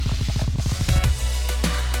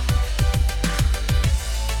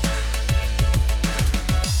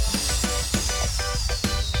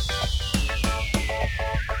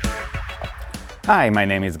Hi, my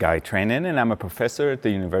name is Guy Trainin, and I'm a professor at the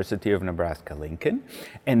University of Nebraska-Lincoln.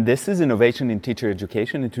 And this is Innovation in Teacher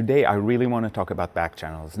Education, and today I really want to talk about back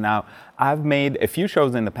channels. Now, I've made a few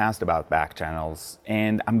shows in the past about back channels,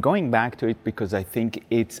 and I'm going back to it because I think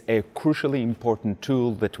it's a crucially important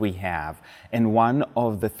tool that we have, and one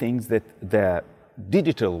of the things that the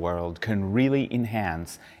digital world can really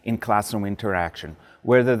enhance in classroom interaction,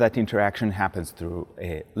 whether that interaction happens through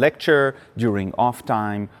a lecture, during off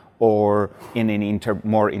time, or in an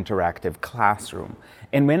more interactive classroom.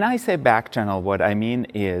 And when I say back channel, what I mean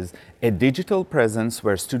is a digital presence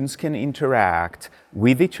where students can interact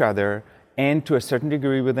with each other and to a certain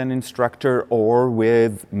degree with an instructor or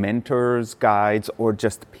with mentors, guides, or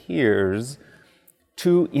just peers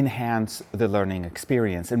to enhance the learning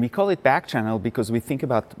experience. And we call it back channel because we think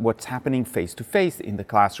about what's happening face-to-face in the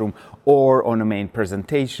classroom or on a main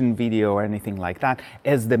presentation video or anything like that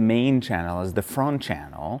as the main channel, as the front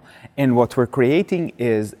channel. And what we're creating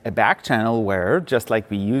is a back channel where, just like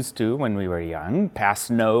we used to when we were young, pass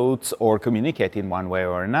notes or communicate in one way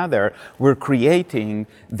or another, we're creating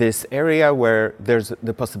this area where there's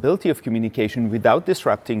the possibility of communication without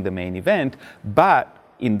disrupting the main event,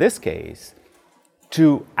 but in this case,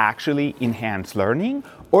 to actually enhance learning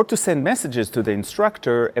or to send messages to the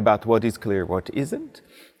instructor about what is clear, what isn't,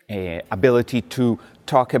 ability to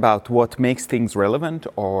talk about what makes things relevant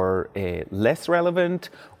or less relevant,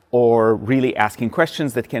 or really asking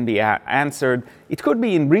questions that can be answered. It could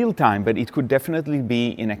be in real time, but it could definitely be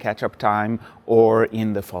in a catch-up time or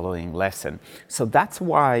in the following lesson. So that's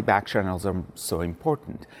why back channels are so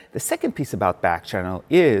important. The second piece about back channel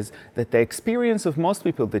is that the experience of most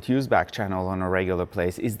people that use back channel on a regular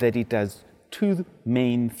place is that it does two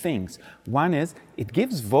main things. One is it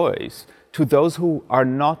gives voice to those who are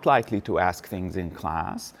not likely to ask things in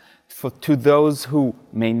class, to those who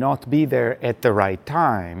may not be there at the right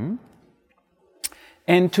time,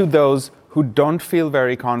 and to those who don't feel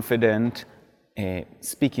very confident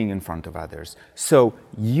speaking in front of others. So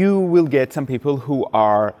you will get some people who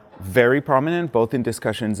are very prominent, both in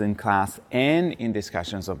discussions in class and in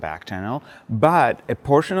discussions on back channel, but a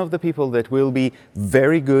portion of the people that will be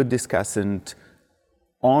very good discussant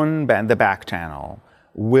on the back channel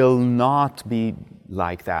will not be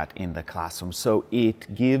like that in the classroom. So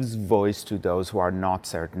it gives voice to those who are not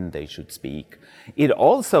certain they should speak. It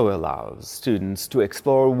also allows students to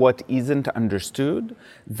explore what isn't understood.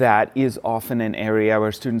 That is often an area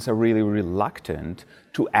where students are really reluctant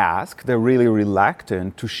to ask. They're really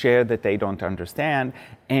reluctant to share that they don't understand.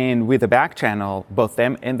 And with the back channel, both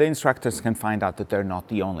them and the instructors can find out that they're not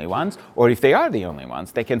the only ones, or if they are the only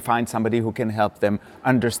ones, they can find somebody who can help them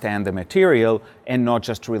understand the material and not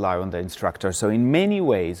just rely on the instructor. So in many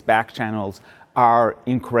ways, back channels are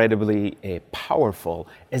incredibly powerful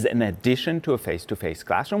as an addition to a face-to-face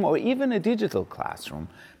classroom or even a digital classroom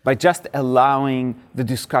by just allowing the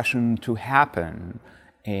discussion to happen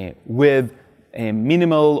with a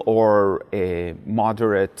minimal or a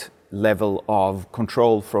moderate level of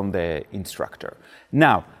control from the instructor.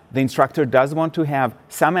 Now, the instructor does want to have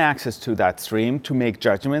some access to that stream to make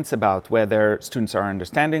judgments about whether students are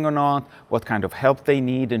understanding or not, what kind of help they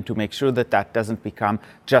need, and to make sure that that doesn't become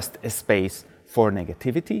just a space for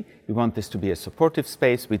negativity. We want this to be a supportive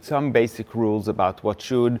space with some basic rules about what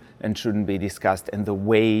should and shouldn't be discussed and the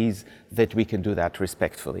ways that we can do that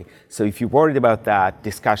respectfully. So if you're worried about that,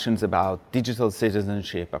 discussions about digital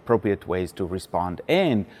citizenship, appropriate ways to respond,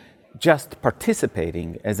 and just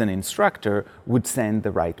participating as an instructor would send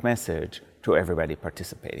the right message to everybody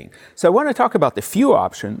participating. So I want to talk about the few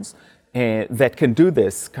options that can do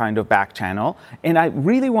this kind of back channel, and I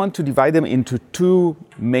really want to divide them into two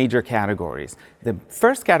major categories. The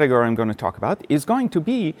first category I'm going to talk about is going to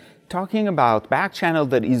be talking about back channel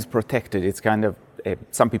that is protected. It's kind of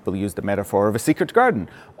some people use the metaphor of a secret garden.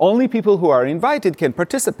 Only people who are invited can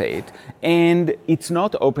participate, and it's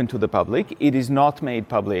not open to the public. It is not made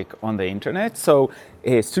public on the internet, so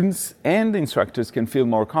students and instructors can feel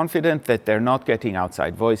more confident that they're not getting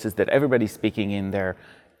outside voices, that everybody speaking in there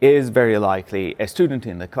is very likely a student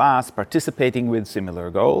in the class participating with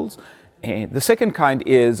similar goals. The second kind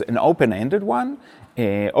is an open-ended one.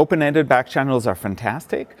 Open-ended back channels are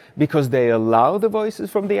fantastic because they allow the voices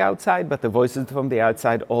from the outside, but the voices from the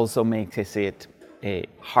outside also makes it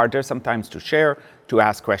harder sometimes to share, to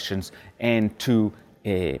ask questions, and to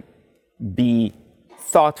be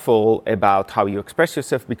thoughtful about how you express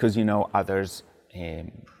yourself because you know others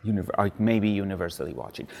are maybe universally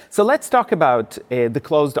watching. So let's talk about the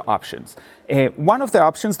closed options. One of the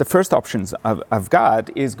options, the first options I've got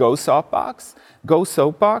is Go Soapbox. Go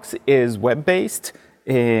Soapbox is web-based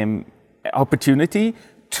opportunity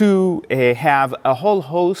to have a whole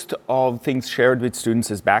host of things shared with students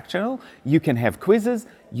as back channel. You can have quizzes,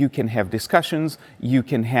 you can have discussions, you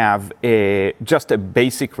can have just a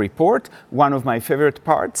basic report. One of my favorite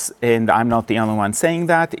parts, and I'm not the only one saying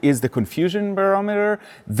that, is the confusion barometer.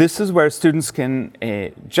 This is where students can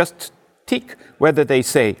just tick whether they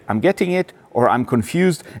say, I'm getting it or I'm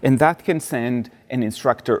confused, and that can send an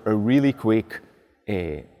instructor a really quick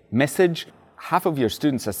message. Half of your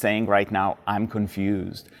students are saying right now, I'm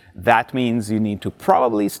confused. That means you need to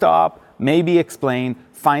probably stop, maybe explain,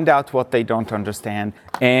 find out what they don't understand.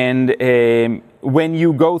 And when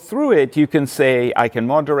you go through it, you can say, I can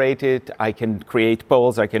moderate it, I can create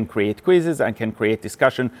polls, I can create quizzes, I can create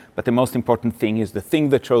discussion. But the most important thing is the thing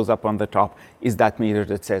that shows up on the top is that meter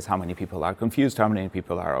that says how many people are confused, how many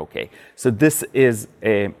people are okay. So this is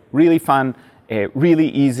really fun, really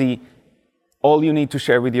easy. All you need to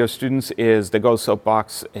share with your students is the Go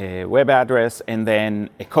Soapbox web address and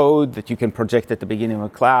then a code that you can project at the beginning of a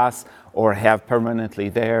class or have permanently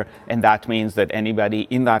there. And that means that anybody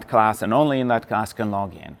in that class and only in that class can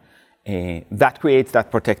log in. That creates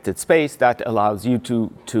that protected space that allows you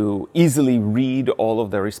to easily read all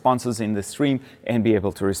of the responses in the stream and be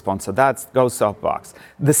able to respond. So that's Go Soapbox.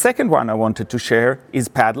 The second one I wanted to share is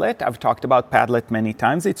Padlet. I've talked about Padlet many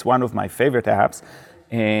times. It's one of my favorite apps.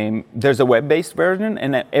 There's a web-based version,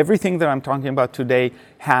 and everything that I'm talking about today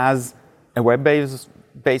has a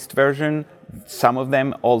web-based version. Some of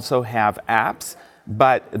them also have apps,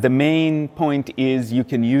 but the main point is you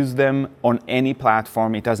can use them on any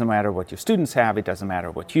platform. It doesn't matter what your students have, it doesn't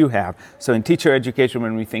matter what you have. So in teacher education,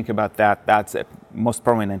 when we think about that, that's a most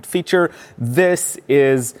prominent feature. This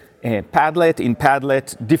is Padlet. In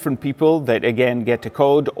Padlet, different people that, again, get a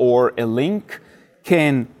code or a link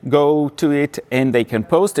can go to it and they can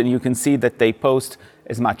post, and you can see that they post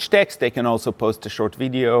as much text. They can also post a short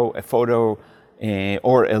video, a photo,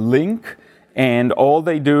 or a link, and all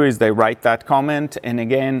they do is they write that comment. And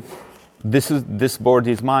again, this board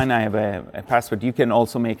is mine. I have a password. You can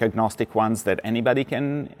also make agnostic ones that anybody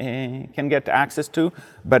can get access to.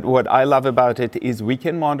 But what I love about it is we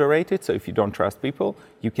can moderate it. So if you don't trust people,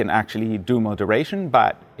 you can actually do moderation.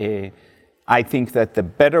 But I think that the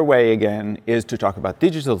better way, again, is to talk about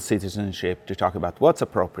digital citizenship, to talk about what's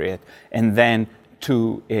appropriate, and then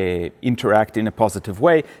to interact in a positive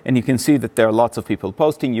way. And you can see that there are lots of people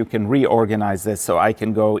posting. You can reorganize this. So I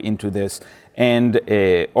can go into this and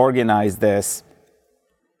organize this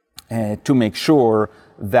to make sure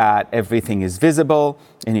that everything is visible.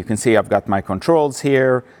 And you can see I've got my controls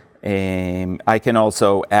here. I can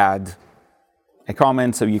also add a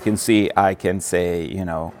comment. So you can see I can say,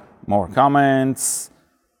 more comments.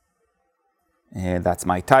 That's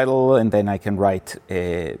my title, and then I can write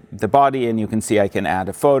the body, and you can see I can add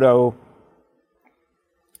a photo.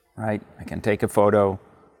 Right? I can take a photo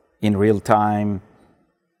in real time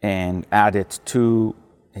and add it to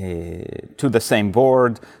the same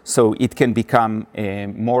board, so it can become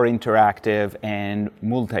more interactive and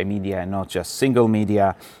multimedia, and not just single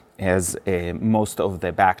media, as most of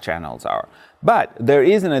the back channels are. But there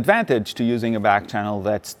is an advantage to using a back channel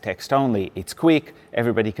that's text only. It's quick,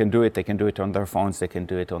 everybody can do it. They can do it on their phones, they can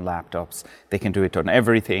do it on laptops, they can do it on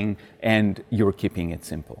everything, and you're keeping it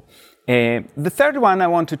simple. The third one I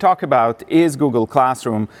want to talk about is Google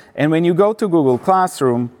Classroom. And when you go to Google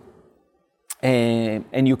Classroom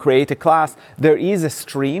and you create a class, there is a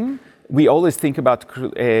stream. We always think about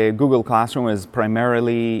Google Classroom as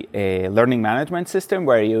primarily a learning management system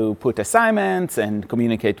where you put assignments and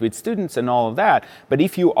communicate with students and all of that. But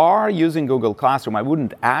if you are using Google Classroom, I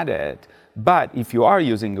wouldn't add it. But if you are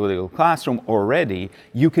using Google Classroom already,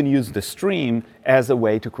 you can use the stream as a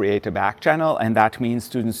way to create a back channel. And that means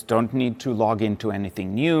students don't need to log into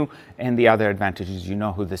anything new. And the other advantage is you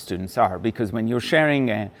know who the students are. Because when you're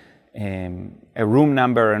sharing a room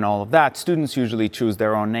number and all of that, students usually choose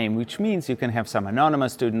their own name, which means you can have some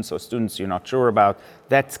anonymous students or students you're not sure about.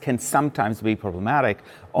 That can sometimes be problematic.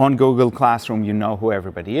 On Google Classroom, you know who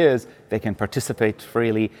everybody is. They can participate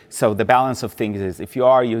freely. So the balance of things is if you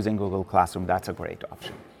are using Google Classroom, that's a great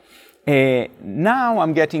option. Now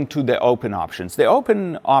I'm getting to the open options. The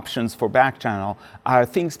open options for back channel are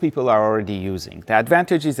things people are already using. The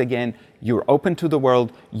advantage is, again, you're open to the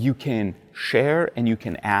world. You can share and you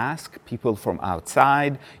can ask people from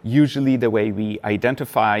outside. Usually the way we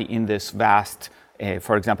identify in this vast,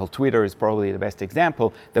 for example, Twitter is probably the best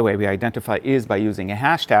example. The way we identify is by using a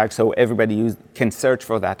hashtag, so everybody can search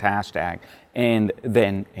for that hashtag and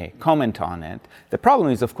then comment on it. The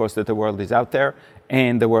problem is, of course, that the world is out there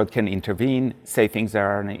and the world can intervene, say things that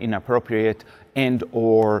are inappropriate, and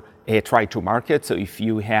or try to market. So if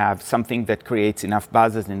you have something that creates enough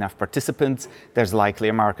buzz and enough participants, there's likely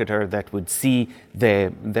a marketer that would see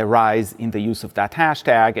the rise in the use of that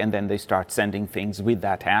hashtag, and then they start sending things with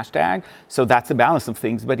that hashtag. So that's a balance of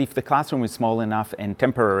things. But if the classroom is small enough and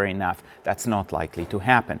temporary enough, that's not likely to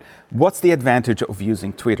happen. What's the advantage of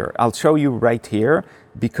using Twitter? I'll show you right here,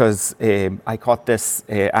 because I caught this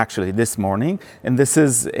actually this morning. And this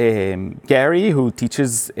is Gary, who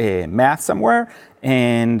teaches math somewhere.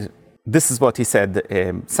 And this is what he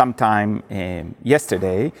said sometime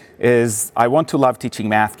yesterday, is, I want to love teaching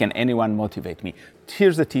math. Can anyone motivate me?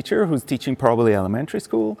 Here's a teacher who's teaching probably elementary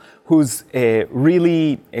school, who's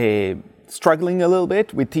really struggling a little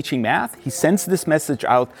bit with teaching math. He sends this message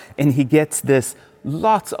out and he gets this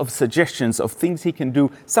lots of suggestions of things he can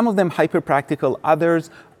do. Some of them hyper practical,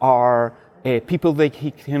 others are people that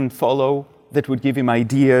he can follow that would give him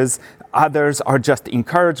ideas. Others are just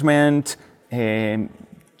encouragement,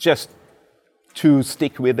 just to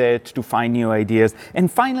stick with it, to find new ideas.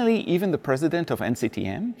 And finally, even the president of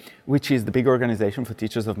NCTM, which is the big organization for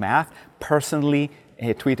teachers of math, personally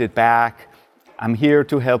tweeted back, I'm here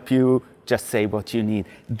to help you, just say what you need.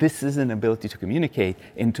 This is an ability to communicate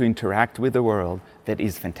and to interact with the world that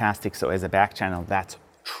is fantastic. So as a back channel, that's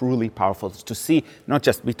truly powerful to see. Not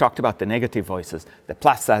just, we talked about the negative voices. The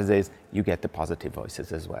plus side is you get the positive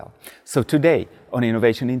voices as well. So today on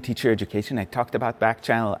Innovation in Teacher Education, I talked about back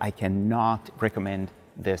channel. I cannot recommend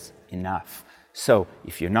this enough. So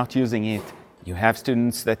if you're not using it, you have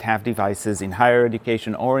students that have devices in higher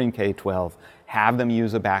education or in K-12, have them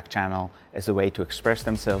use a back channel as a way to express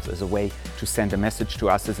themselves, as a way to send a message to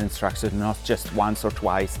us as instructors, not just once or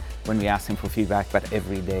twice when we ask them for feedback, but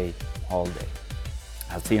every day, all day.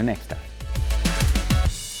 I'll see you next time.